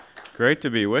Great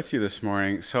to be with you this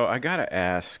morning. So I got to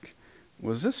ask,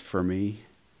 was this for me?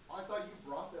 I thought you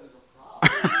brought that as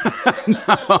a prop.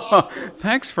 That's awesome.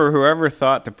 Thanks for whoever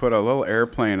thought to put a little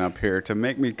airplane up here to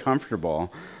make me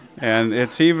comfortable. And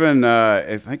it's even,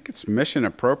 I think it's mission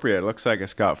appropriate. It looks like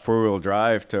it's got four-wheel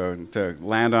drive to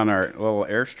land on our little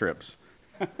airstrips.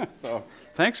 So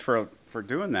thanks for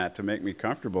doing that to make me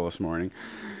comfortable this morning.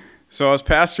 So as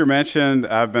Pastor mentioned,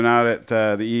 I've been out at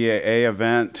the EAA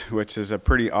event, which is a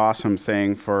pretty awesome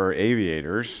thing for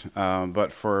aviators.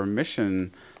 But for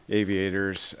mission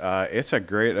aviators, it's a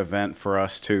great event for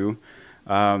us too.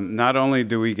 Not only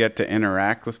do we get to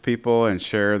interact with people and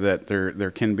share that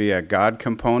there can be a God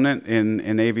component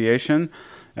in aviation,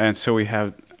 and so we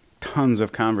have tons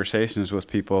of conversations with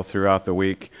people throughout the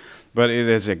week, but it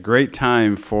is a great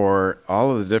time for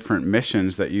all of the different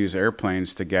missions that use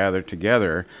airplanes to gather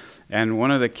together. And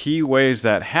one of the key ways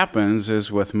that happens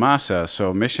is with MASA,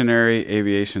 so Missionary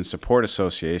Aviation Support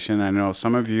Association. I know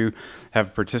some of you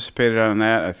have participated on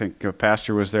that. I think a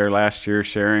pastor was there last year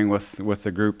sharing with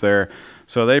the group there.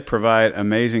 So they provide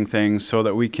amazing things so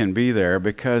that we can be there,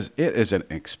 because it is an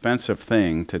expensive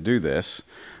thing to do this.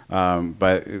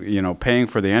 But, paying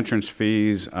for the entrance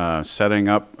fees, setting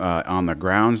up on the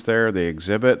grounds there, the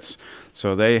exhibits.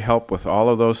 So they help with all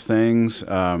of those things.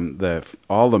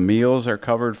 All the meals are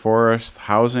covered for us,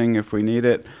 housing if we need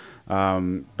it,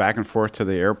 back and forth to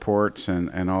the airports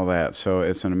and all that. So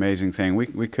it's an amazing thing.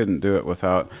 We couldn't do it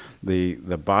without the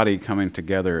body coming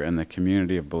together and the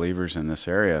community of believers in this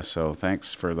area. So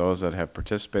thanks for those that have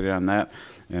participated on that.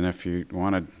 And if you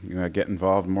want to get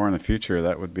involved more in the future,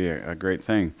 that would be a great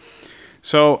thing.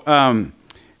 So,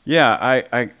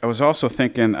 I was also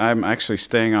thinking I'm actually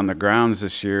staying on the grounds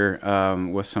this year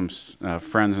with some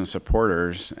friends and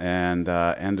supporters, and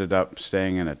ended up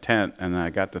staying in a tent. And I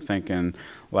got to thinking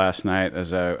last night,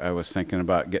 as I was thinking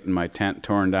about getting my tent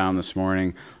torn down this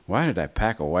morning, why did I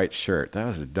pack a white shirt? That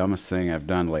was the dumbest thing I've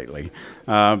done lately.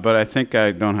 But I think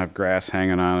I don't have grass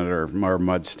hanging on it or more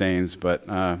mud stains. But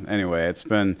anyway, it's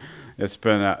been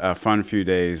a fun few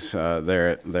days there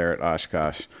at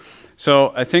Oshkosh.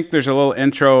 So I think there's a little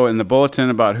intro in the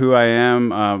bulletin about who I am,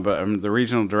 but I'm the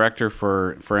regional director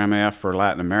for MAF for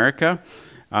Latin America,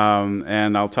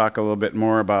 and I'll talk a little bit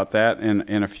more about that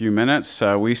in a few minutes.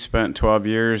 We spent 12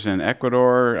 years in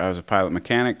Ecuador. I was a pilot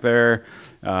mechanic there.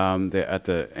 At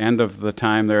the end of the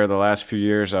time there, the last few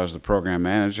years, I was the program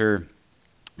manager.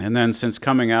 And then since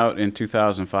coming out in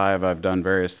 2005, I've done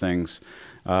various things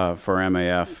for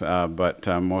MAF,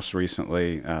 but most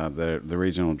recently the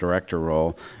regional director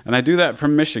role. And I do that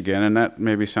from Michigan, and that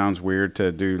maybe sounds weird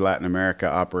to do Latin America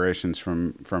operations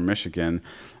from Michigan,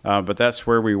 but that's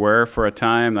where we were for a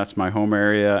time. That's my home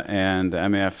area, and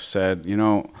MAF said,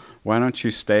 why don't you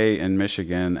stay in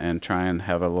Michigan and try and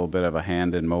have a little bit of a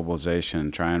hand in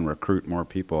mobilization, try and recruit more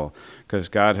people, because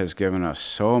God has given us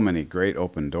so many great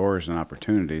open doors and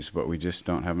opportunities, but we just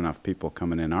don't have enough people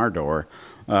coming in our door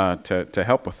to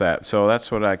help with that. So that's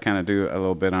what I kind of do a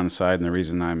little bit on the side, and the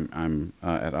reason I'm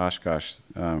at Oshkosh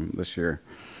this year.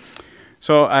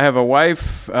 So I have a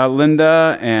wife,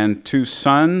 Linda, and two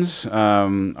sons.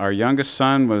 Our youngest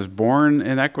son was born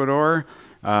in Ecuador,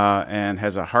 and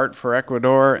has a heart for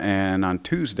Ecuador, and on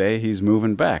Tuesday he's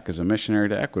moving back as a missionary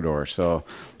to Ecuador. So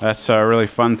that's a really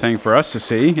fun thing for us to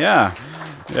see. Yeah.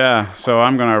 So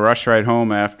I'm going to rush right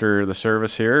home after the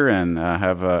service here and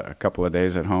have a couple of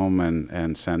days at home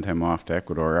and send him off to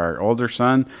Ecuador. Our older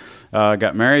son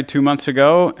got married 2 months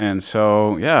ago, and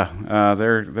so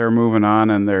they're moving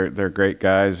on, and they're great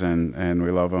guys, and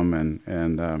we love them,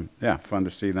 and fun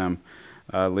to see them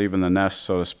leaving the nest,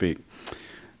 so to speak.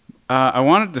 I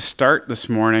wanted to start this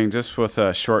morning just with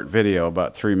a short video,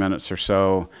 about 3 minutes or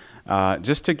so,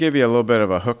 just to give you a little bit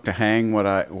of a hook to hang what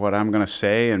I'm going to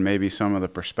say, and maybe some of the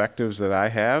perspectives that I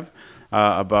have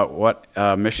about what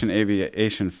Mission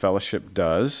Aviation Fellowship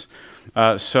does.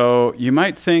 So you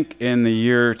might think in the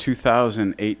year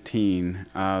 2018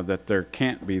 that there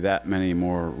can't be that many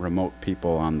more remote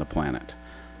people on the planet.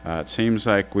 It seems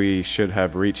like we should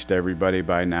have reached everybody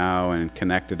by now and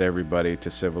connected everybody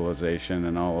to civilization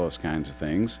and all those kinds of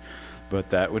things, but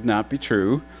that would not be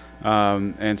true.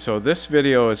 And so this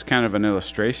video is kind of an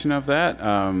illustration of that.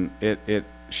 It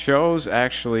shows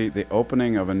actually the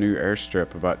opening of a new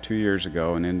airstrip about 2 years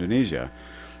ago in Indonesia.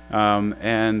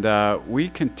 And we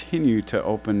continue to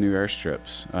open new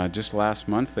airstrips. Just last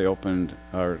month they opened,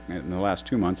 or in the last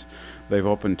 2 months, they've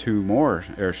opened 2 more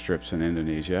airstrips in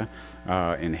Indonesia.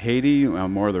 In Haiti,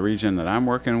 more of the region that I'm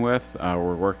working with,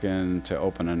 we're working to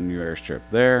open a new airstrip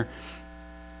there.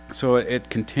 So it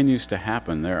continues to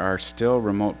happen. There are still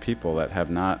remote people that have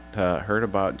not heard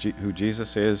about who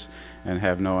Jesus is and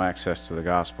have no access to the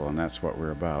gospel, and that's what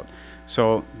we're about.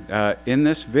 So in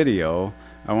this video,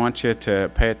 I want you to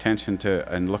pay attention to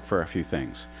and look for a few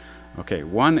things. Okay,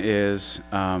 one is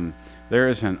there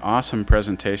is an awesome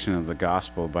presentation of the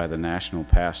gospel by the national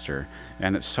pastor,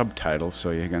 and it's subtitled,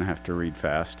 so you're going to have to read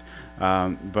fast.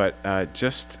 But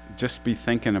just be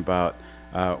thinking about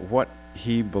what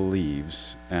he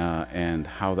believes and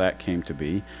how that came to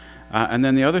be. And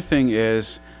then the other thing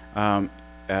is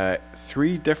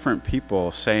 3 different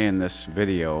people say in this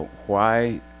video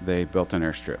why they built an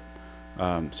airstrip.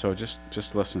 So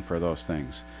just listen for those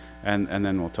things. And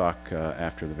then we'll talk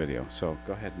after the video. So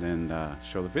go ahead and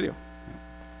show the video.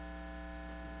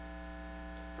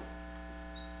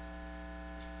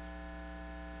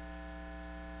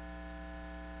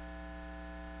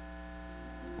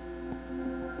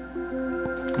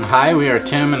 Hi, we are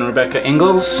Tim and Rebecca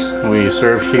Ingalls. We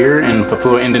serve here in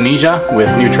Papua, Indonesia with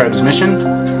New Tribes Mission.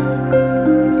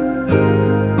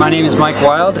 My name is Mike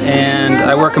Wild and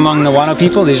I work among the Wano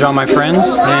people. These are all my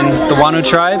friends in the Wano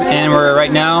tribe, and we're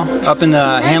right now up in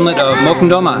the hamlet of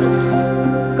Mokundoma.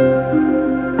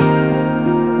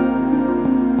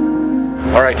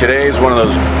 Alright, today is one of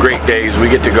those great days. We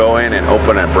get to go in and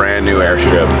open a brand new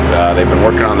airstrip. They've been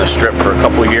working on this strip for a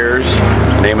couple years.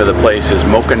 The name of the place is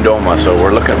Mokundoma, so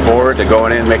we're looking forward to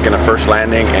going in, making the first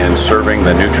landing, and serving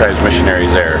the New Tribes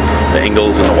missionaries there, the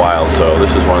Ingalls and the Wild. So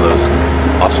this is one of those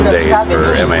awesome days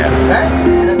for MAF.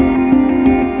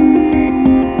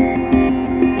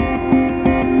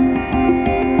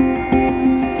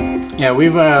 Yeah,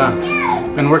 we've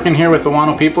been working here with the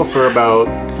Wano people for about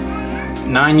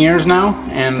 9 years now,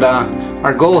 and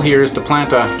our goal here is to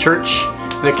plant a church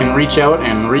that can reach out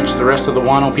and reach the rest of the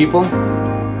Wano people.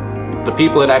 The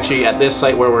people that actually at this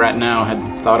site where we're at now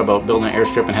had thought about building an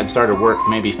airstrip and had started work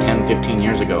maybe 10-15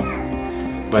 years ago,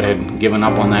 but had given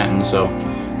up on that, and so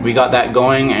we got that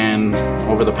going, and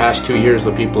over the past 2 years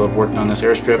the people have worked on this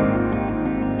airstrip.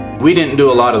 We didn't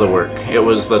do a lot of the work. It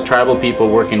was the tribal people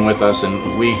working with us,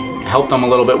 and we helped them a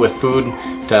little bit with food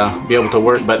to be able to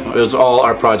work, but it was all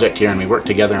our project here and we worked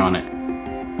together on it.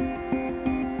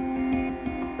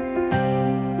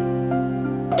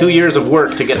 2 years of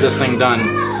work to get this thing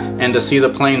done, and to see the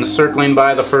plane circling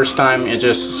by the first time, it's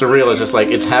just surreal. It's just like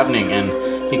it's happening, and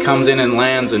he comes in and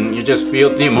lands and you just feel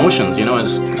the emotions, you know.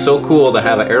 It's so cool to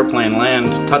have an airplane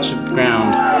land, touch the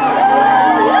ground.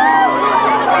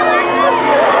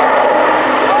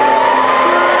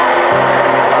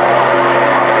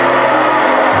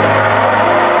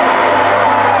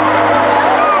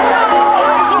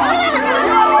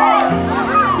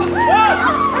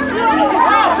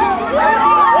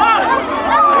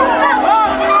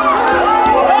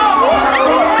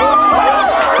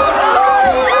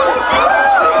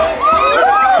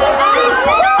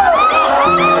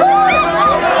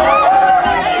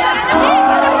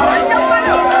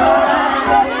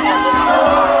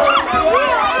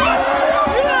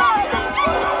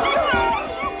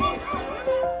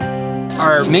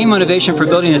 Our main motivation for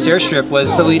building this airstrip was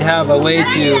so we'd have a way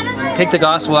to take the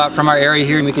gospel out from our area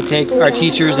here, and we could take our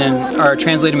teachers and our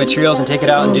translated materials and take it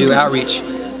out and do outreach.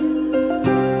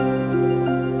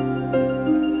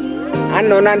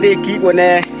 Ano nanti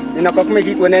kikone, inokok me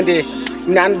kikone nanti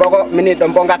nan boko minit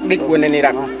dombongak dikone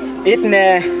nirak.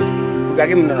 Itne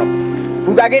bugagi menonok,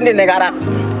 bugagi di negara.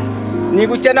 Ni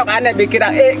kucenok ane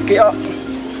bikira kio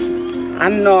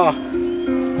ano.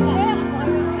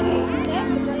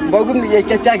 Bogum di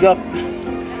kecak yok,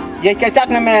 ye kecak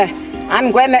neme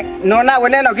an gue nek nona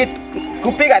wene no kit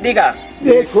kupik adiga.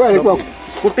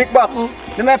 Kupik bok,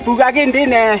 neme bugagi di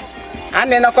ne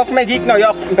ane no kok me gik no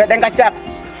yok bedeng kacak.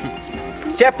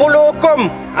 10 hukum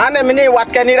ane mini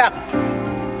wat kenirak.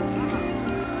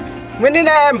 Mini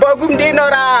ne bogum di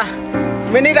nora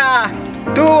mini ra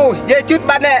tu ye cut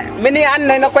bane mini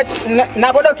ane no kok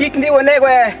na bodo kik di wene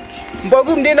gue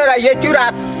bogum di nora ye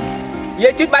curat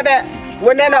ye cut bane.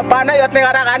 Wena bana yot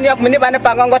negara kan yok mini bana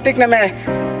pangongotik neme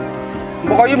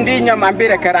bokoyum di nyom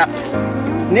ambire kerak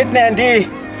nit ne di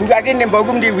bugagin ne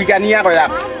bogum di wigania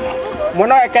koyak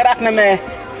mono kerak neme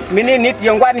mini nit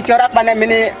yongwan corak bana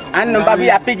mini an babi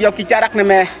apik yok kicarak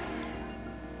neme.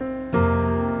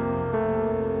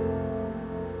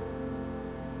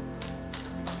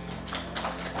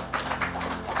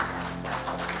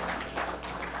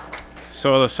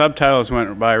 So the subtitles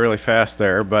went by really fast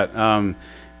there, but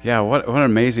yeah, what an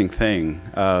amazing thing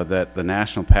that the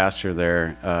national pastor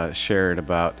there shared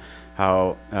about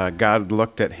how God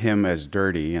looked at him as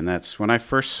dirty. And that's when I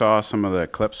first saw some of the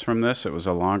clips from this. It was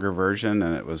a longer version,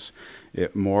 and it was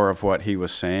more of what he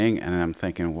was saying. And I'm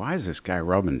thinking, why is this guy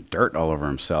rubbing dirt all over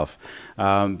himself?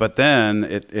 But then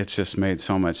it's just made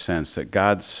so much sense that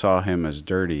God saw him as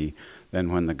dirty. Then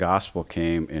when the gospel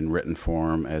came in written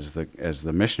form, as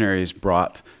the missionaries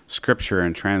brought scripture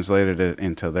and translated it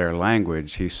into their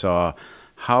language, he saw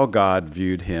how God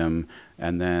viewed him,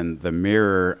 and then the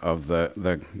mirror of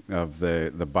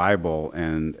the Bible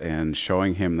and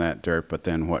showing him that dirt, but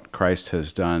then what Christ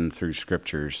has done through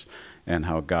scriptures, and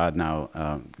how God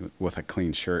now with a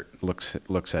clean shirt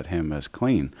looks at him as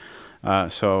clean.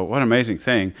 So what an amazing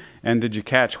thing. And did you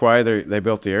catch why they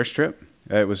built the airstrip?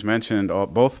 It was mentioned,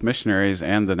 both missionaries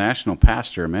and the national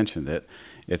pastor mentioned it.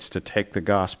 It's to take the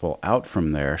gospel out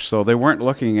from there. So they weren't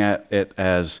looking at it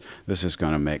as, this is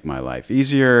going to make my life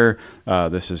easier,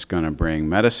 this is going to bring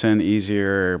medicine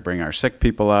easier, bring our sick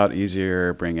people out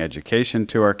easier, bring education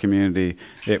to our community.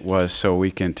 It was so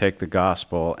we can take the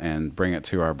gospel and bring it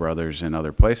to our brothers in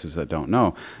other places that don't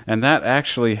know. And that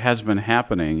actually has been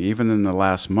happening even in the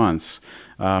last months.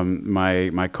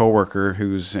 My coworker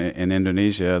who's in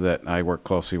Indonesia that I work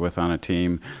closely with on a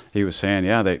team, he was saying,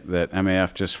 that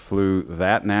MAF just flew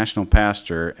that national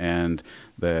pastor and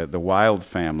the Wild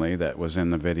family that was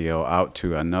in the video out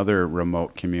to another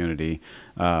remote community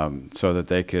so that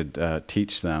they could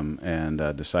teach them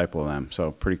and disciple them. So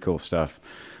pretty cool stuff.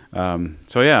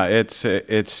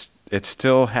 It's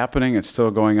still happening. It's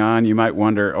still going on. You might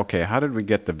wonder, okay, how did we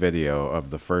get the video of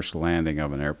the first landing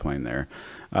of an airplane there?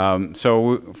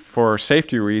 So for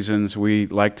safety reasons, we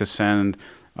like to send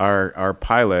our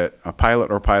pilot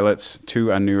or pilots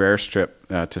to a new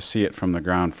airstrip to see it from the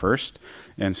ground first.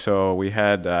 And so we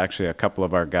had actually a couple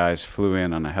of our guys flew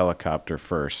in on a helicopter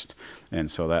first. And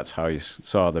so that's how you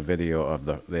saw the video of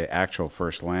the actual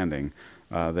first landing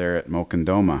there at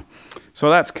Mokendoma. So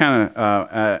that's kind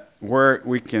of where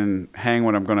we can hang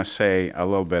what I'm going to say a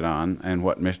little bit on and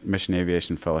what Mission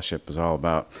Aviation Fellowship is all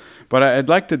about. But I'd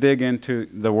like to dig into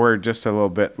the Word just a little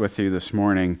bit with you this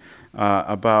morning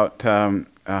about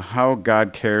how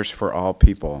God cares for all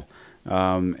people.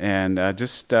 And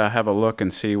just have a look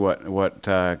and see what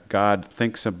God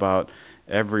thinks about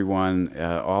everyone,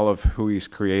 all of who He's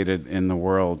created in the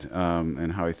world,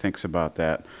 and how He thinks about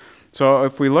that. So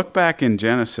if we look back in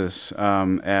Genesis,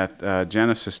 at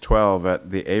Genesis 12,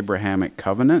 at the Abrahamic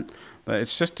covenant,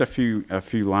 it's just a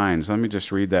few lines. Let me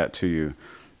just read that to you.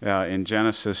 In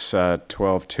Genesis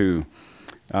 12:2,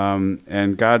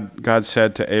 and God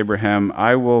said to Abraham,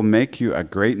 "I will make you a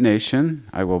great nation.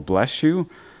 I will bless you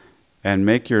and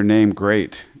make your name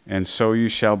great, and so you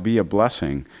shall be a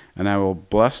blessing. And I will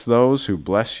bless those who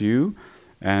bless you,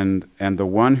 and the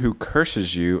one who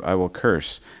curses you I will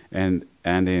curse. And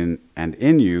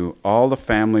in you all the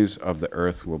families of the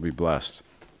earth will be blessed."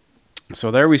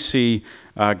 So there we see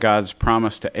God's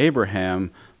promise to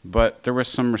Abraham, but there was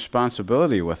some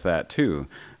responsibility with that too.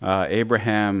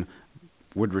 Abraham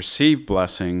would receive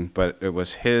blessing, but it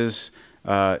was his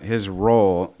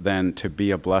role then to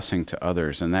be a blessing to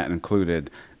others, and that included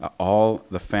all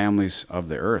the families of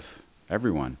the earth,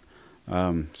 everyone.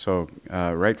 So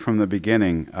right from the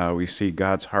beginning, we see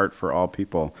God's heart for all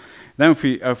people. Then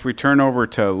if we turn over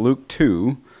to Luke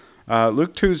 2,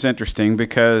 Luke 2 is interesting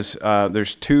because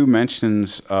there's two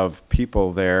mentions of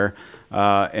people there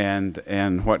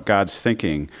and what God's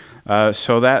thinking.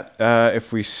 So that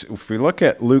if we look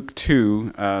at Luke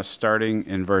 2, starting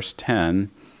in verse 10,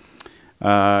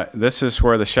 this is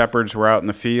where the shepherds were out in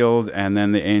the field, and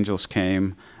then the angels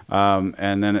came.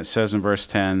 And then it says in verse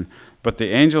 10, "But the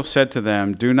angel said to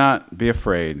them, 'Do not be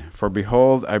afraid, for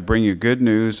behold, I bring you good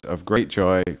news of great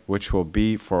joy, which will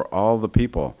be for all the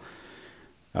people.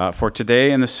 For today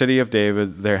in the city of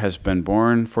David there has been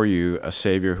born for you a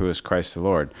Savior who is Christ the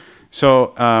Lord.'"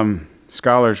 So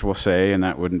scholars will say, and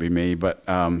that wouldn't be me, but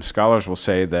scholars will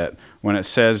say that when it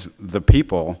says the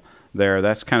people there,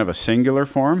 that's kind of a singular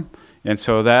form. And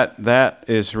so that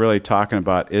is really talking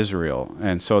about Israel.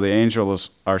 And so the angels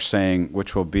are saying,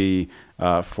 which will be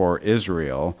for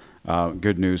Israel,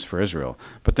 good news for Israel.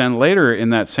 But then later in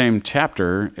that same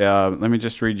chapter, let me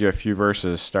just read you a few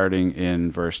verses starting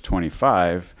in verse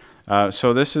 25.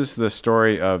 So this is the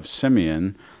story of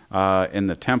Simeon in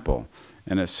the temple.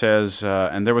 And it says,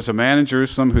 "And there was a man in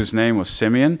Jerusalem whose name was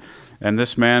Simeon, and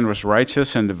this man was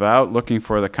righteous and devout, looking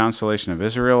for the consolation of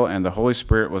Israel, and the Holy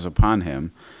Spirit was upon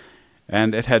him.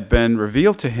 And it had been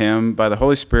revealed to him by the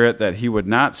Holy Spirit that he would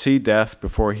not see death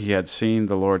before he had seen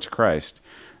the Lord's Christ.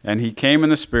 And he came in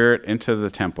the Spirit into the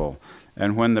temple.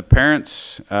 And when the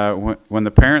parents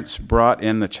brought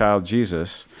in the child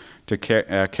Jesus to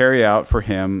carry out for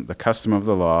him the custom of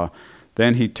the law.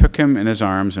 Then he took him in his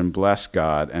arms and blessed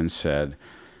God and said,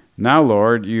 "Now,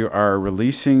 Lord, you are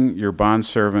releasing your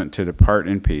bondservant to depart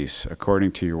in peace,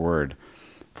 according to your word.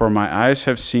 For my eyes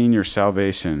have seen your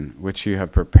salvation, which you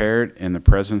have prepared in the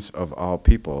presence of all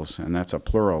peoples." And that's a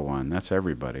plural one. That's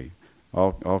everybody,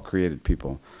 all created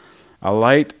people. "A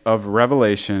light of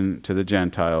revelation to the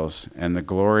Gentiles and the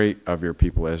glory of your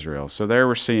people Israel." So there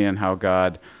we're seeing how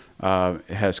God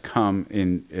has come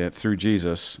in through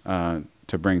Jesus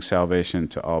to bring salvation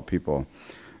to all people.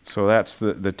 So that's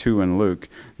the two in Luke.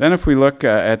 Then if we look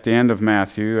at the end of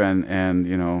Matthew,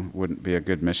 and wouldn't be a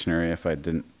good missionary if I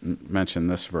didn't mention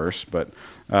this verse, but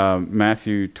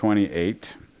Matthew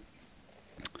 28.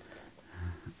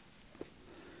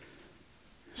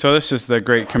 So this is the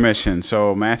Great Commission.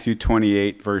 So Matthew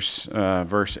 28, verse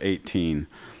 18.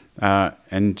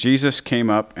 "And Jesus came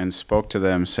up and spoke to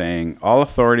them, saying, All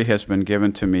authority has been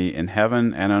given to me in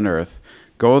heaven and on earth.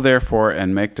 Go therefore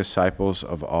and make disciples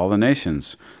of all the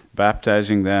nations,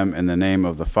 baptizing them in the name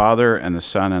of the Father and the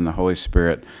Son and the Holy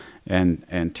Spirit,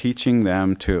 and teaching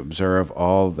them to observe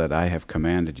all that I have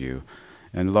commanded you.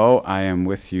 And lo, I am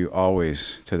with you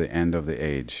always to the end of the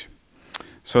age."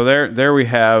 So there we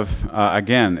have,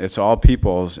 again, it's all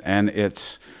peoples, and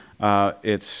it's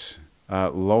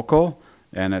local,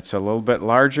 and it's a little bit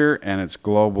larger, and it's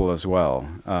global as well.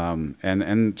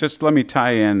 And just let me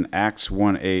tie in Acts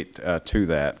 1:8 to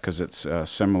that, because it's a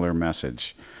similar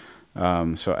message.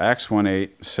 So Acts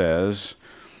 1:8 says,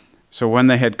 "So when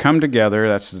they had come together,"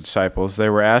 that's the disciples, "they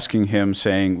were asking him,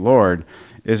 saying, Lord,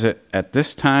 is it at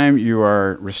this time you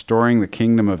are restoring the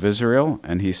kingdom of Israel?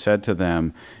 And he said to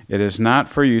them, It is not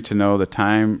for you to know the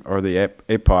time or the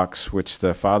epochs which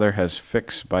the Father has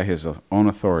fixed by his own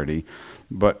authority,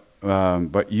 but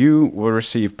you will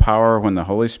receive power when the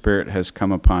Holy Spirit has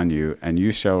come upon you, and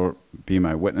you shall be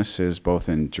my witnesses both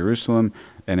in Jerusalem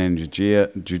and in Judea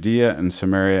and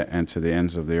Samaria and to the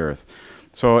ends of the earth."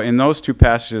 So in those two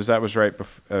passages, that was right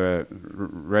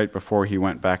before he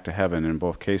went back to heaven in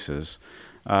both cases.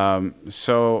 I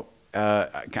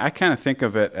kind of think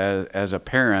of it as a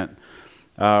parent.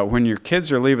 When your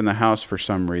kids are leaving the house for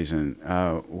some reason,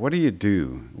 what do you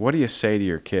do? What do you say to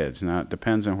your kids? Now, it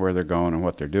depends on where they're going and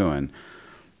what they're doing,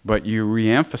 but you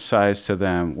reemphasize to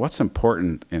them what's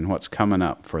important and what's coming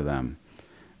up for them.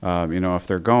 If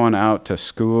they're going out to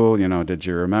school, did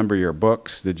you remember your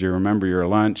books? Did you remember your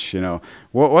lunch?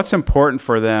 What's important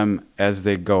for them as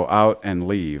they go out and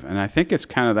leave? And I think it's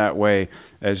kind of that way.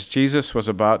 As Jesus was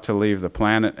about to leave the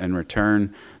planet and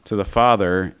return to the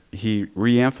Father, he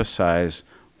reemphasized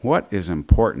what is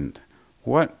important.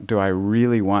 What do I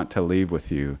really want to leave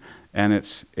with you? And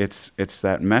it's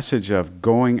that message of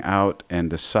going out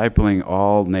and discipling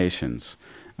all nations.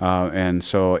 And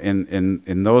so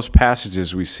in those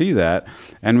passages we see that,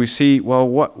 and we see, well,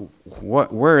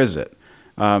 where is it?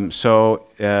 So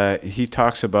he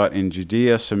talks about in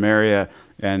Judea, Samaria,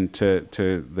 and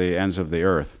to the ends of the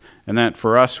earth. And that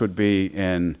for us would be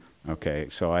in, okay,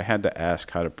 so I had to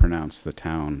ask how to pronounce the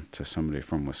town to somebody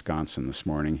from Wisconsin this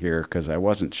morning here, because I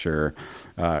wasn't sure.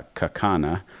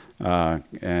 Kakana.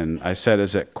 And I said,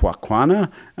 "Is it Kwakwana?"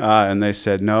 And they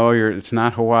said, "No, it's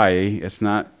not Hawaii. It's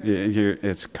not.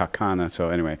 It's Kakana." So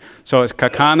anyway, so it's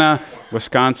Kakana,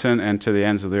 Wisconsin, and to the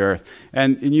ends of the earth.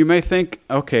 And you may think,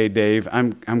 okay, Dave,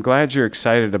 I'm glad you're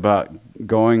excited about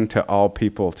going to all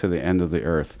people to the end of the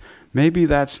earth. Maybe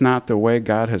that's not the way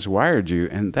God has wired you,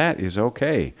 and that is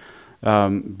okay.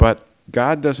 But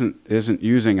God isn't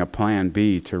using a plan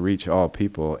B to reach all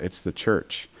people. It's the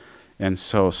church. And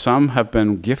so some have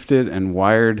been gifted and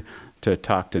wired to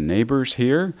talk to neighbors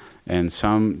here, and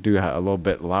some do a little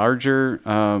bit larger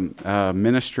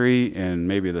ministry in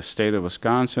maybe the state of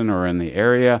Wisconsin or in the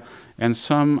area, and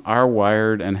some are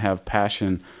wired and have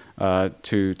passion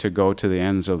to go to the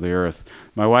ends of the earth.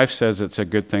 My wife says it's a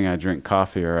good thing I drink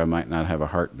coffee or I might not have a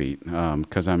heartbeat,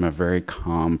 because I'm a very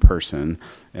calm person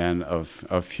and of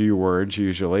few words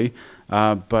usually.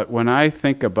 But when I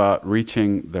think about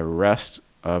reaching the rest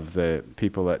of the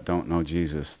people that don't know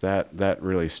Jesus, that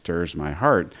really stirs my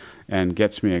heart and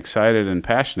gets me excited and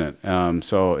passionate.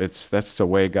 So that's the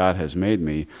way God has made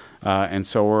me, and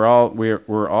so we're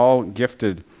all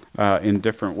gifted in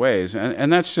different ways,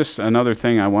 and that's just another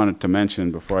thing I wanted to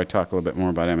mention before I talk a little bit more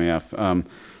about MEF.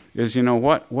 Is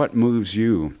what moves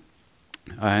you,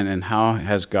 and how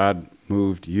has God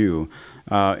moved you?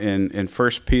 In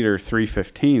 1 Peter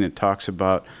 3:15, it talks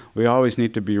about we always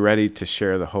need to be ready to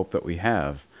share the hope that we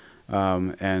have,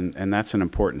 and that's an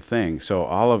important thing. So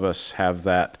all of us have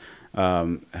that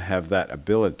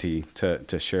ability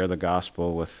to share the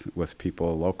gospel with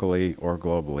people locally or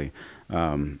globally.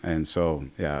 And so,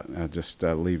 yeah, I'll just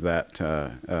leave that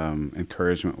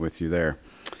encouragement with you there.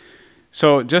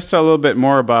 So just a little bit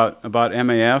more about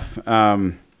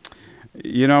MAF.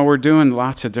 You know, we're doing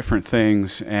lots of different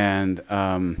things, and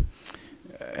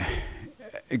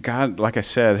God, like I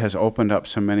said, has opened up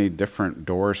so many different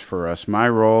doors for us. My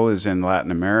role is in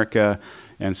Latin America,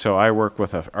 and so I work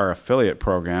with our affiliate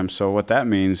program. So what that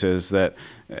means is that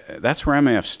that's where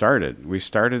MAF started. We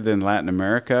started in Latin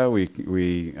America.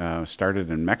 We started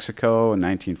in Mexico in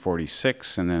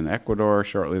 1946, and then Ecuador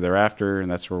shortly thereafter, and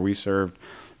that's where we served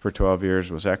for 12 years,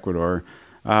 was Ecuador.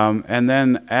 And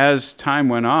then as time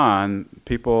went on,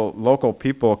 local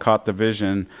people caught the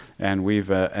vision, and we've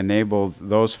enabled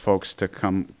those folks to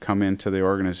come into the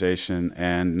organization.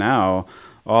 And now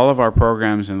all of our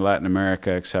programs in Latin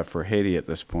America, except for Haiti at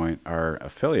this point, are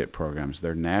affiliate programs.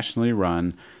 They're nationally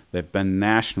run. They've been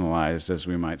nationalized, as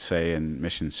we might say in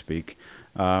mission speak.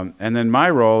 And then my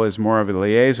role is more of a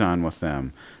liaison with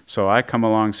them. So I come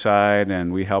alongside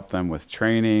and we help them with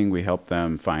training. We help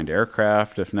them find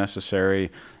aircraft if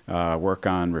necessary, work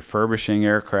on refurbishing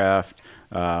aircraft.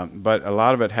 But a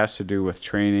lot of it has to do with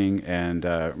training and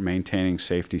maintaining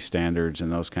safety standards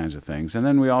and those kinds of things. And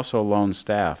then we also loan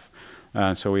staff.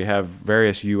 So we have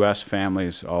various U.S.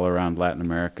 families all around Latin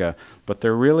America, but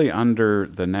they're really under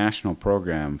the national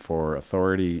program for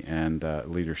authority and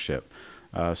leadership.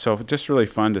 So just really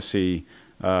fun to see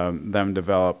them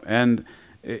develop. And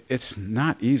it's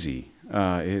not easy.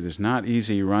 It is not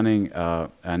easy running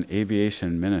an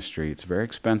aviation ministry. It's very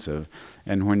expensive.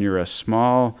 And when you're a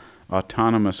small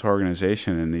autonomous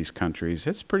organization in these countries,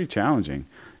 it's pretty challenging.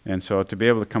 And so to be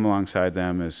able to come alongside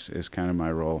them is kind of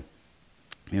my role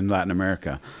in Latin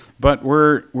America. But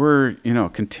we're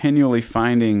continually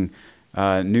finding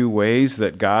new ways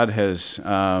that God has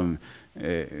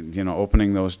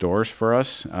opening those doors for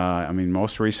us. I mean,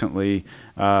 most recently,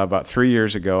 about 3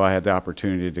 years ago, I had the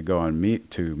opportunity to go and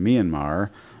meet to Myanmar,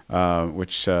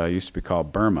 which used to be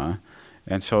called Burma.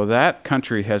 And so that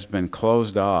country has been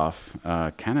closed off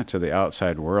kind of to the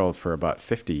outside world for about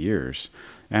 50 years.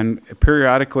 And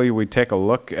periodically we take a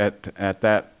look at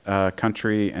that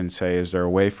country and say, is there a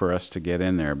way for us to get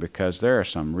in there? Because there are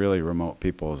some really remote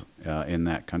people in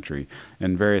that country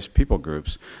and various people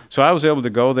groups. So I was able to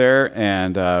go there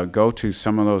and go to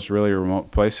some of those really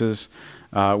remote places.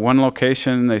 One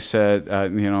location, they said,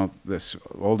 this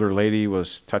older lady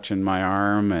was touching my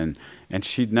arm, and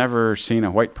she'd never seen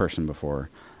a white person before.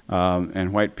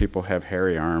 And white people have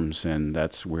hairy arms, and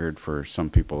that's weird for some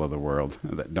people of the world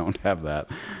that don't have that.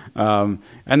 And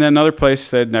then another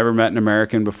place they'd never met an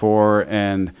American before,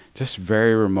 and just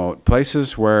very remote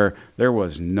places where there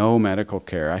was no medical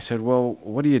care. I said, well,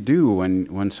 what do you do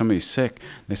when somebody's sick?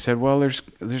 They said, well,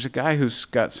 there's a guy who's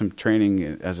got some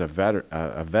training as a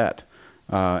vet,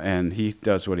 and he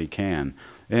does what he can.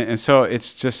 And so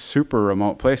it's just super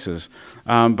remote places.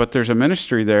 But there's a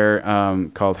ministry there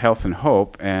called Health and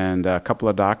Hope, and a couple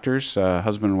of doctors,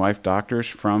 husband and wife doctors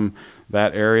from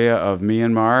that area of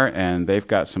Myanmar, and they've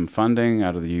got some funding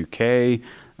out of the UK,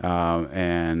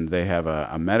 and they have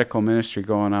a medical ministry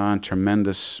going on,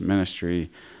 tremendous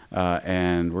ministry,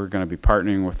 and we're going to be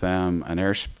partnering with them. An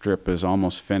airstrip is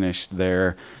almost finished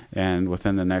there, and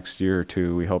within the next year or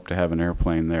two, we hope to have an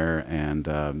airplane there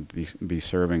and be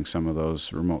serving some of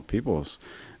those remote peoples.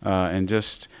 And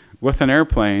just with an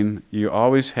airplane, you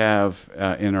always have,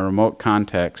 in a remote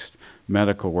context,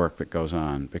 medical work that goes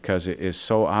on, because it is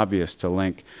so obvious to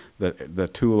link the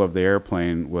tool of the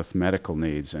airplane with medical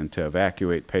needs and to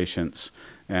evacuate patients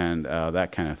and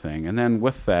that kind of thing. And then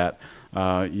with that,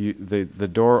 the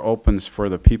door opens for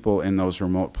the people in those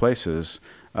remote places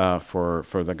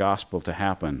for the gospel to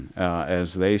happen.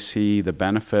 As they see the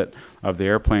benefit of the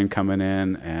airplane coming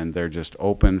in, and they're just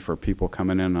open for people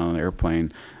coming in on an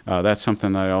airplane. That's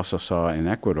something that I also saw in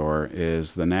Ecuador,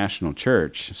 is the national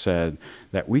church said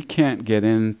that we can't get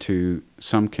into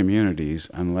some communities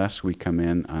unless we come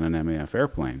in on an MAF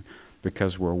airplane,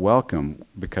 because we're welcome,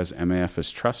 because MAF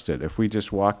is trusted. If we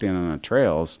just walked in on the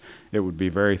trails, it would be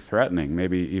very threatening,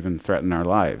 maybe even threaten our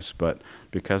lives. But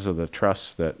because of the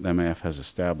trust that MAF has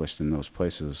established in those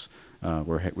places,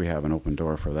 we have an open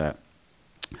door for that.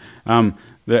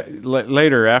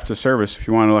 Later, after service, if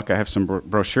you want to look, I have some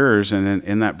brochures, and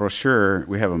in that brochure,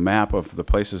 we have a map of the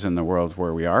places in the world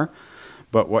where we are.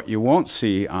 But what you won't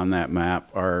see on that map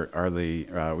are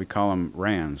the, we call them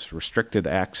RANs, Restricted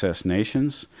Access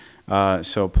Nations.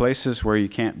 So places where you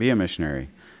can't be a missionary,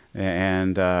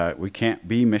 and we can't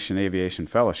be Mission Aviation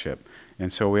Fellowship.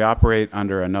 And so we operate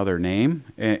under another name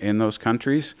in those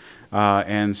countries.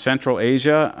 And Central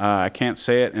Asia, I can't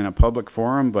say it in a public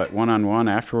forum, but one-on-one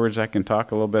afterwards I can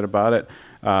talk a little bit about it.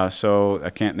 So I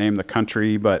can't name the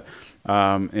country, but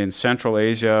in Central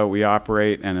Asia we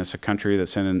operate, and it's a country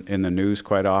that's in the news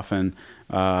quite often,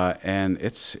 and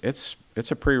it's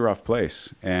a pretty rough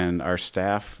place. And our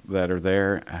staff that are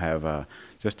there have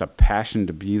just a passion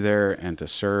to be there and to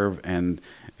serve, and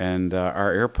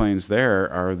our airplanes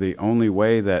there are the only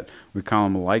way that we call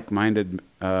them like-minded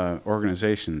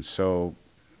organizations. So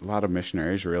a lot of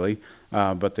missionaries, really,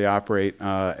 but they operate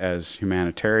as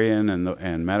humanitarian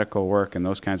and medical work and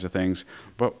those kinds of things.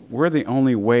 But we're the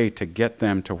only way to get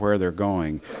them to where they're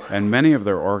going. And many of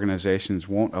their organizations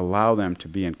won't allow them to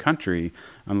be in country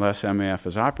unless MAF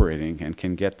is operating and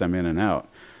can get them in and out.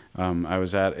 I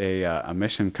was at a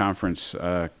mission conference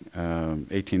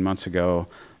 18 months ago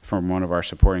from one of our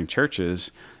supporting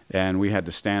churches, and we had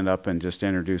to stand up and just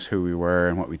introduce who we were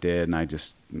and what we did, and I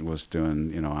just was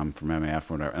doing, I'm from MAF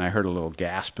or whatever, and I heard a little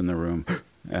gasp in the room,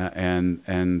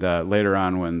 and later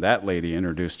on when that lady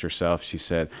introduced herself, she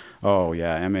said, "Oh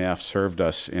yeah, MAF served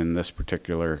us in this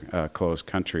particular closed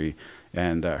country,"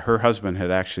 and her husband had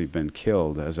actually been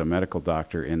killed as a medical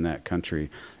doctor in that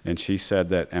country, and she said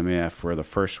that MAF were the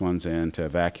first ones in to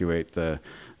evacuate the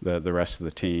rest of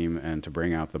the team and to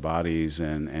bring out the bodies,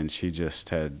 and she just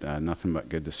had nothing but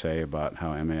good to say about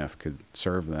how MAF could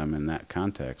serve them in that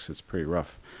context. It's a pretty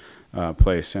rough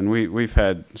place, and we've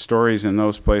had stories in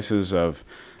those places of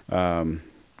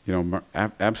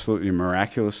absolutely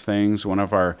miraculous things. One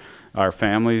of our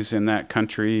families in that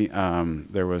country,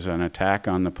 there was an attack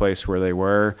on the place where they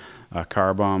were. A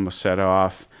car bomb was set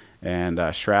off, and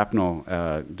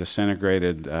shrapnel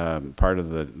disintegrated part of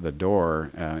the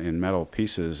door in metal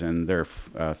pieces, and their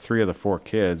 3 of the 4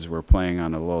 kids were playing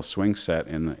on a little swing set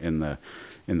in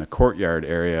the courtyard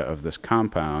area of this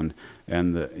compound,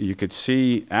 and you could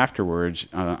see afterwards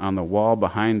on the wall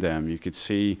behind them, you could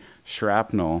see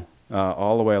shrapnel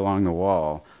all the way along the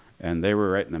wall, and they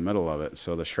were right in the middle of it,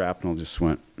 so the shrapnel just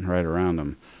went right around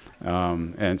them.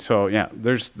 And so, yeah,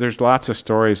 there's lots of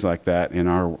stories like that in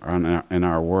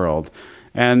our world,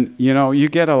 and you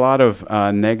get a lot of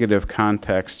negative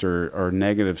context or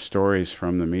negative stories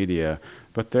from the media,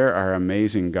 but there are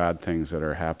amazing God things that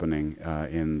are happening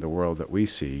in the world that we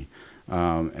see,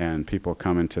 and people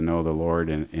coming to know the Lord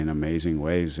in amazing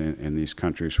ways in these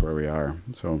countries where we are.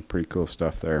 So pretty cool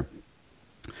stuff there.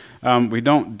 We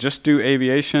don't just do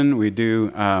aviation; we do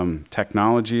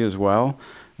technology as well.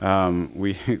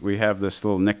 We have this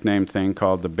little nickname thing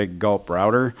called the Big Gulp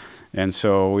router, and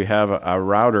so we have a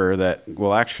router that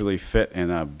will actually fit in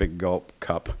a Big Gulp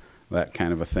cup, that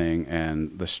kind of a thing,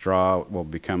 and the straw will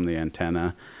become the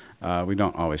antenna. We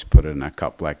don't always put it in a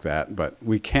cup like that, but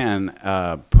we can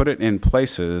put it in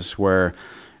places where,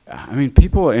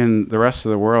 people in the rest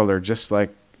of the world are just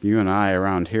like you and I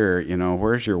around here.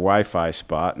 Where's your Wi-Fi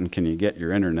spot, and can you get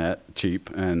your internet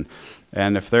cheap? And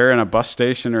if they're in a bus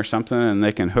station or something and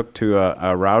they can hook to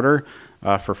a router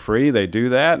for free, they do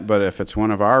that. But if it's one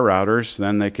of our routers,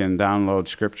 then they can download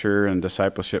scripture and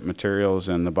discipleship materials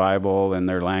and the Bible in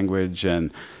their language.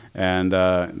 And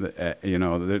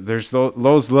there's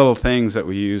those little things that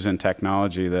we use in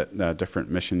technology that different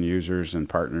mission users and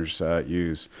partners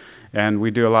use. And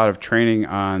we do a lot of training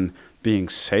on being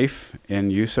safe in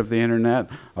use of the internet.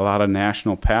 A lot of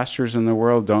national pastors in the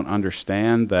world don't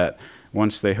understand that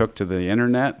once they hook to the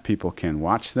internet, people can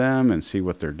watch them and see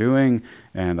what they're doing,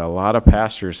 and a lot of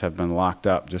pastors have been locked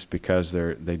up just because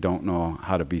they don't know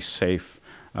how to be safe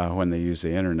when they use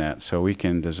the internet. So we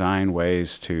can design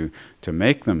ways to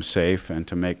make them safe and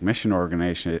to make mission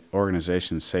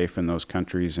organizations safe in those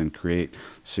countries and create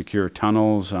secure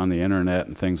tunnels on the internet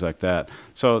and things like that.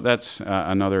 So that's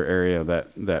another area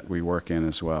that we work in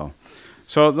as well.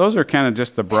 So those are kind of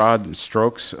just the broad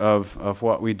strokes of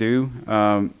what we do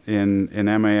in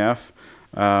MAF.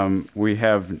 We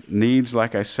have needs,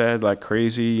 like I said, like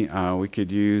crazy. We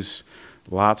could use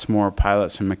lots more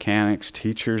pilots and mechanics,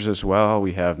 teachers as well.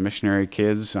 We have missionary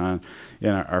kids in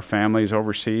our families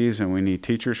overseas, and we need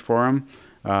teachers for them.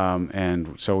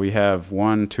 And so we have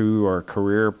 1, 2, or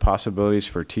career possibilities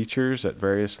for teachers at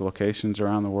various locations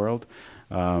around the world.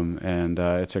 And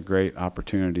it's a great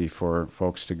opportunity for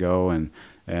folks to go and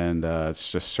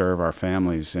it's just serve our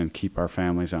families and keep our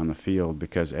families on the field,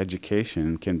 because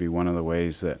education can be one of the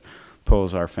ways that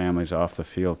pulls our families off the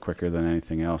field quicker than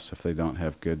anything else if they don't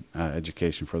have good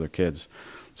education for their kids.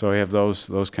 So we have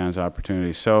those kinds of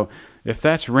opportunities. So if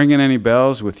that's ringing any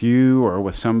bells with you or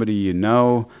with somebody you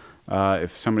know,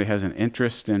 if somebody has an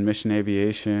interest in mission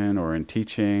aviation or in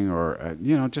teaching, or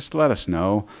just let us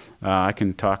know. I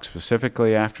can talk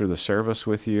specifically after the service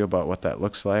with you about what that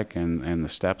looks like and the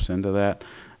steps into that.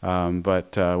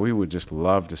 But we would just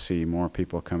love to see more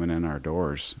people coming in our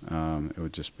doors. It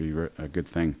would just be a good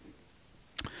thing.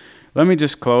 Let me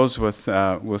just close with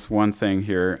one thing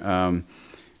here.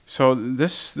 So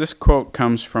this quote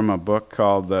comes from a book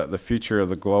called The Future of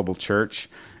the Global Church,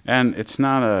 and it's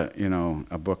not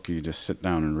a book you just sit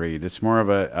down and read. It's more of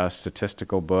a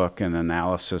statistical book, an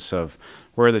analysis of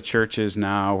where the church is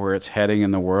now, where it's heading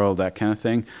in the world, that kind of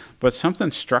thing. But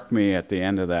something struck me at the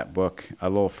end of that book, a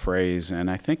little phrase, and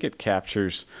I think it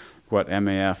captures what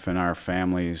MAF and our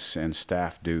families and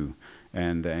staff do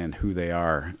and who they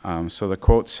are. So the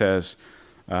quote says,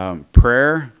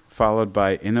 prayer followed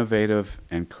by innovative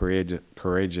and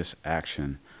courageous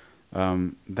action.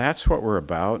 That's what we're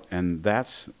about, and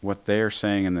that's what they're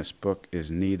saying in this book is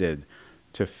needed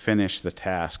to finish the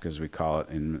task, as we call it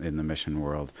in the mission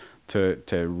world,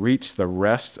 to reach the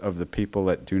rest of the people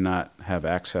that do not have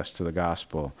access to the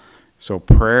gospel. So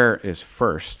prayer is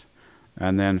first,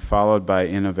 and then followed by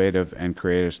innovative and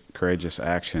courageous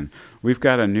action. We've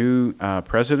got a new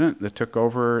president that took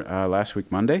over last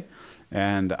week, Monday,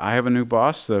 and I have a new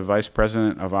boss, the vice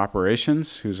president of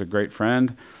operations, who's a great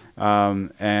friend,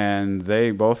 and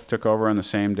they both took over on the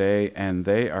same day, and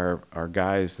they are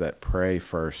guys that pray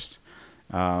first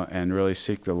and really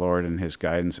seek the Lord and His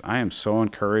guidance. I am so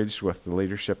encouraged with the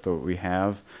leadership that we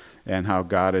have and how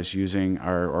God is using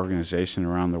our organization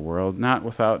around the world, not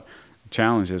without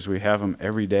challenges. We have them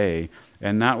every day,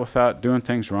 and not without doing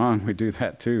things wrong. We do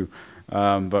that too.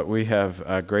 But we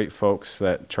have great folks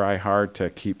that try hard to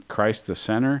keep Christ the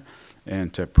center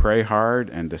and to pray hard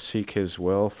and to seek His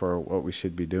will for what we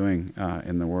should be doing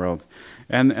in the world.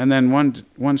 And then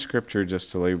one scripture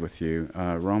just to leave with you,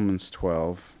 Romans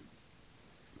 12.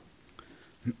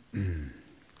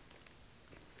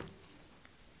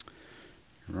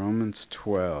 Romans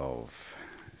 12,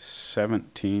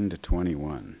 17 to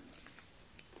 21.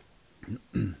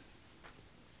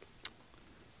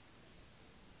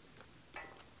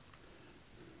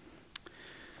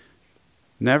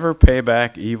 Never pay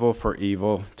back evil for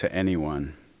evil to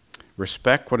anyone.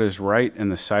 Respect what is right in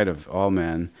the sight of all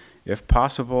men. If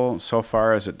possible, so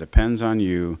far as it depends on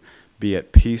you, be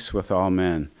at peace with all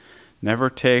men. Never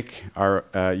take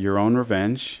your own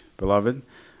revenge, beloved,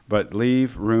 but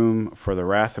leave room for the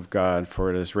wrath of God, for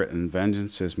it is written,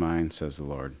 vengeance is mine, says the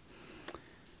Lord.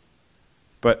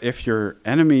 But if your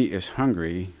enemy is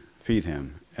hungry, feed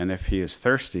him, and if he is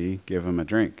thirsty, give him a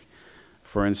drink.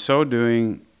 For in so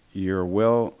doing, you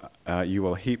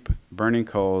will heap burning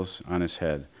coals on his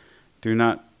head. Do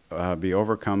not be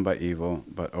overcome by evil,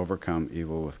 but overcome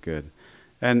evil with good.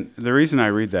 And the reason I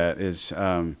read that is,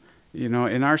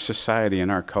 in our society, in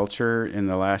our culture, in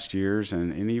the last years,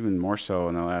 and even more so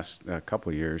in the last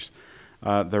couple of years,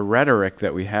 the rhetoric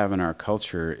that we have in our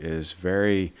culture is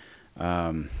very,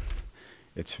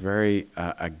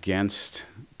 against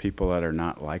people that are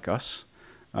not like us,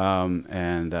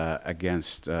 and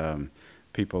against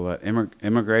people that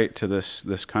immigrate to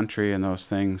this country and those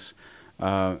things.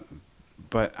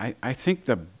 But I think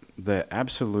the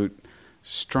absolute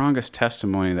strongest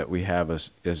testimony that we have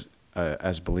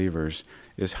as believers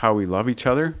is how we love each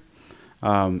other,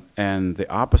 and the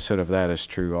opposite of that is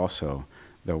true also.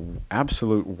 The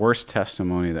absolute worst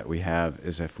testimony that we have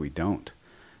is if we don't.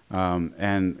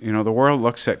 And the world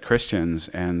looks at Christians,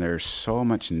 and there's so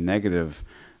much negative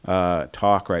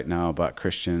talk right now about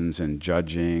Christians and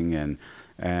judging, and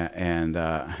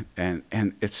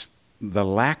it's the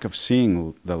lack of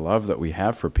seeing the love that we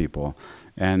have for people.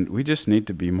 And we just need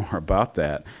to be more about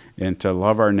that, and to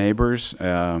love our neighbors,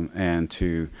 and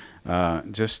to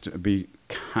just be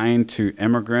kind to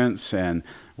immigrants. And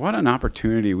what an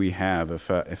opportunity we have if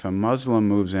a Muslim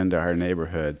moves into our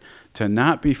neighborhood, to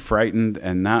not be frightened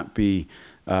and not be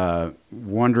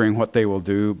wondering what they will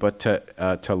do, but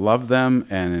to love them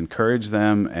and encourage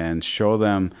them and show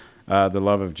them the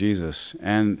love of Jesus.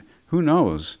 And who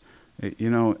knows,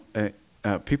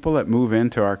 people that move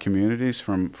into our communities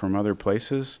from other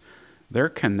places, they're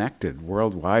connected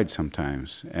worldwide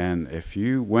sometimes. And if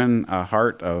you win a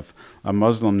heart of a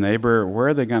Muslim neighbor, where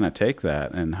are they going to take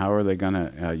that, and how are they going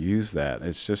to use that?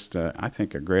 It's just, I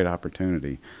think, a great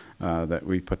opportunity that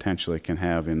we potentially can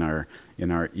have even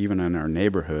in our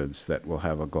neighborhoods that will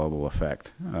have a global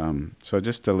effect. So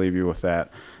just to leave you with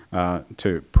that,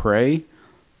 to pray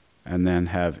and then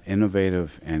have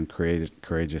innovative and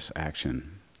courageous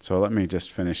action. So let me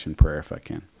just finish in prayer if I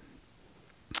can.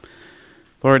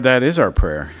 Lord, that is our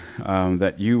prayer,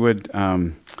 that you would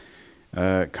come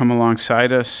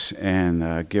alongside us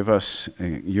and give us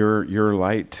your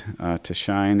light to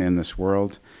shine in this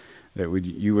world, that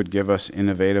you would give us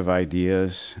innovative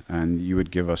ideas, and you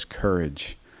would give us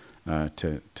courage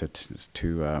to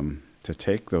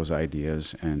take those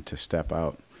ideas and to step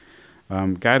out.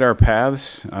 Guide our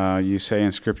paths. You say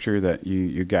in Scripture that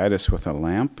you guide us with a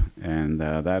lamp, and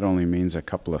that only means a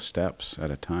couple of steps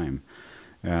at a time.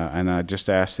 And I just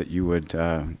ask that you would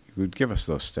give us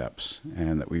those steps,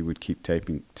 and that we would keep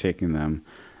taking them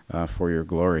for your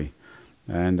glory.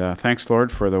 And thanks,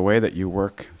 Lord, for the way that you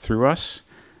work through us.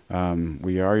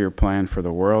 We are your plan for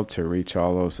the world to reach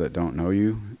all those that don't know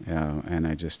you. And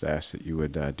I just ask that you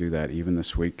would do that even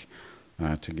this week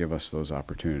to give us those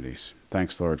opportunities.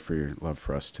 Thanks, Lord, for your love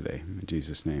for us today. In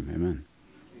Jesus' name, amen.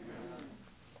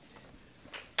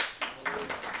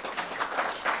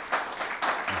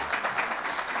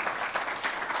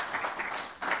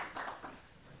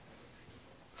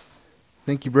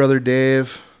 Thank you, Brother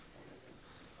Dave.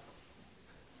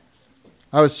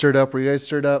 I was stirred up. Were you guys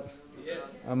stirred up? Yes.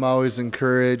 I'm always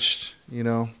encouraged,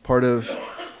 part of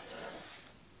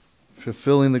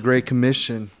fulfilling the Great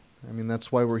Commission. I mean,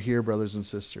 that's why we're here, brothers and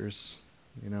sisters.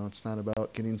 It's not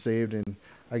about getting saved and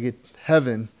I get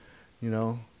heaven.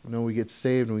 No, we get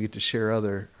saved and we get to share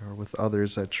with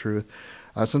others that truth.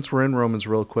 Since we're in Romans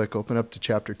real quick, open up to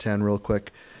chapter 10 real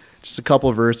quick. Just a couple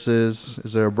of verses,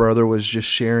 as our brother was just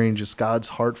sharing, just God's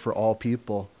heart for all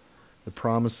people, the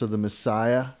promise of the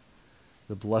Messiah,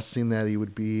 the blessing that he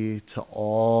would be to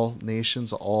all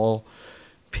nations, all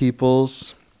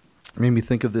peoples. It made me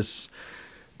think of this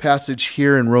passage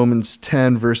here in Romans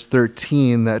 10, verse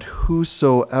 13, that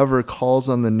whosoever calls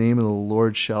on the name of the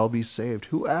Lord shall be saved.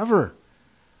 Whoever.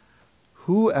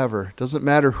 Doesn't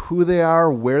matter who they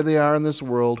are, where they are in this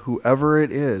world, whoever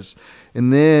it is.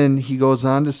 And then he goes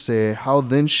on to say, how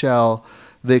then shall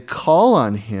they call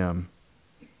on him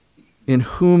in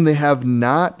whom they have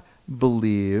not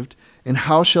believed? And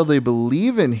how shall they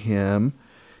believe in him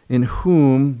in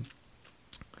whom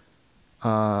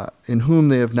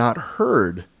they have not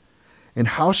heard? And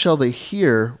how shall they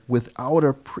hear without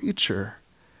a preacher?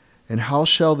 And how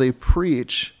shall they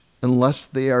preach unless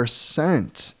they are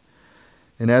sent?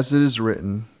 And as it is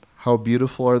written, how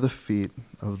beautiful are the feet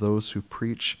of those who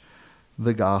preach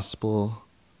the gospel,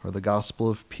 or the gospel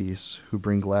of peace, who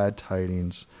bring glad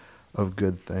tidings of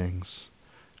good things.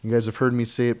 You guys have heard me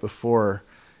say it before,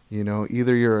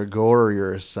 either you're a goer or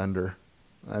you're a sender.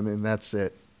 I mean, that's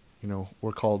it.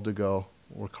 We're called to go.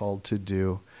 We're called to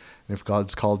do. And if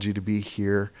God's called you to be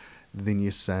here, then you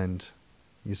send.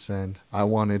 You send. I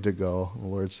wanted to go. The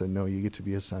Lord said, no, you get to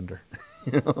be a sender.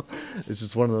 It's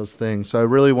just one of those things. So I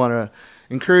really want to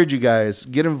encourage you guys,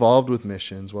 get involved with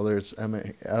missions, whether it's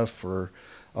MAF or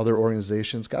other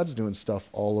organizations. God's doing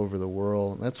stuff all over the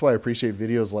world. And that's why I appreciate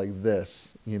videos like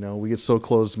this. We get so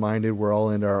closed-minded. We're all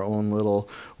into our own little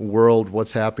world,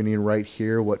 what's happening right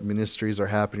here, what ministries are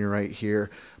happening right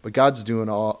here. But God's doing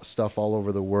stuff all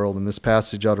over the world. In this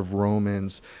passage out of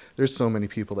Romans, there's so many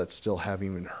people that still haven't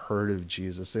even heard of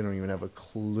Jesus. They don't even have a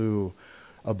clue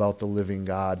about the living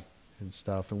God and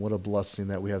stuff. And what a blessing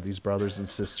that we have these brothers and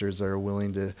sisters that are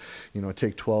willing to,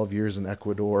 take 12 years in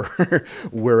Ecuador,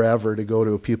 wherever, to go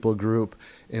to a people group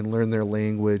and learn their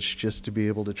language just to be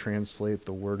able to translate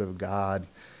the Word of God,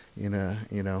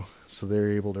 so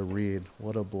they're able to read.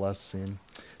 What a blessing.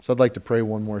 So I'd like to pray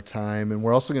one more time. And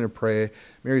we're also going to pray.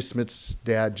 Mary Smith's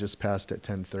dad just passed at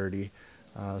 10:30.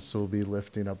 So we'll be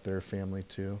lifting up their family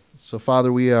too. So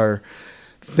Father, we are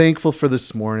thankful for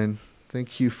this morning.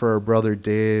 Thank you for our brother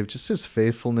Dave, just his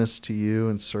faithfulness to you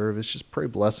and service. Just pray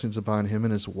blessings upon him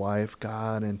and his wife,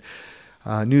 God. And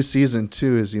new season,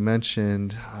 too, as you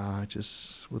mentioned,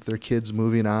 just with their kids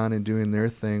moving on and doing their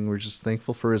thing. We're just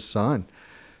thankful for his son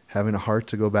having a heart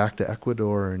to go back to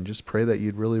Ecuador, and just pray that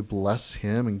you'd really bless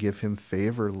him and give him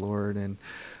favor, Lord, and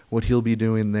what he'll be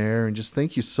doing there. And just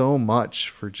thank you so much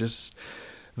for just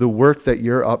the work that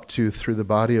you're up to through the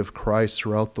body of Christ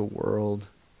throughout the world.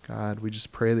 God, we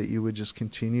just pray that you would just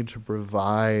continue to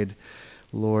provide,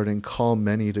 Lord, and call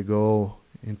many to go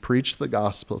and preach the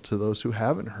gospel to those who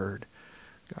haven't heard,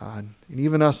 God, and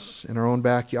even us in our own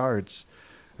backyards.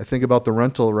 I think about the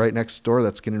rental right next door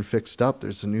that's getting fixed up.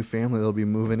 There's a new family that'll be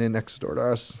moving in next door to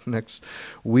us next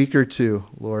week or two,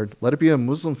 Lord. Let it be a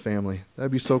Muslim family.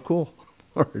 That'd be so cool,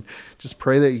 Lord. Just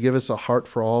pray that you give us a heart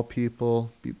for all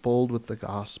people. Be bold with the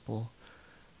gospel.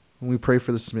 And we pray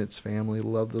for the Smiths family.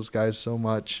 Love those guys so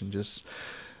much. And just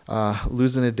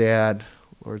losing a dad,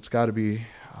 Lord, it's got to be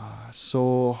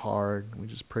so hard. We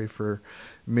just pray for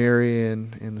Mary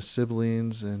and the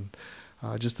siblings and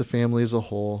just the family as a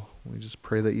whole. We just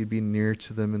pray that you'd be near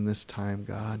to them in this time,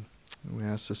 God. And we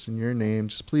ask this in your name.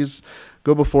 Just please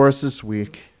go before us this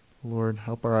week. Lord,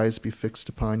 help our eyes be fixed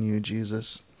upon you,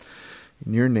 Jesus.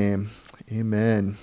 In your name, amen.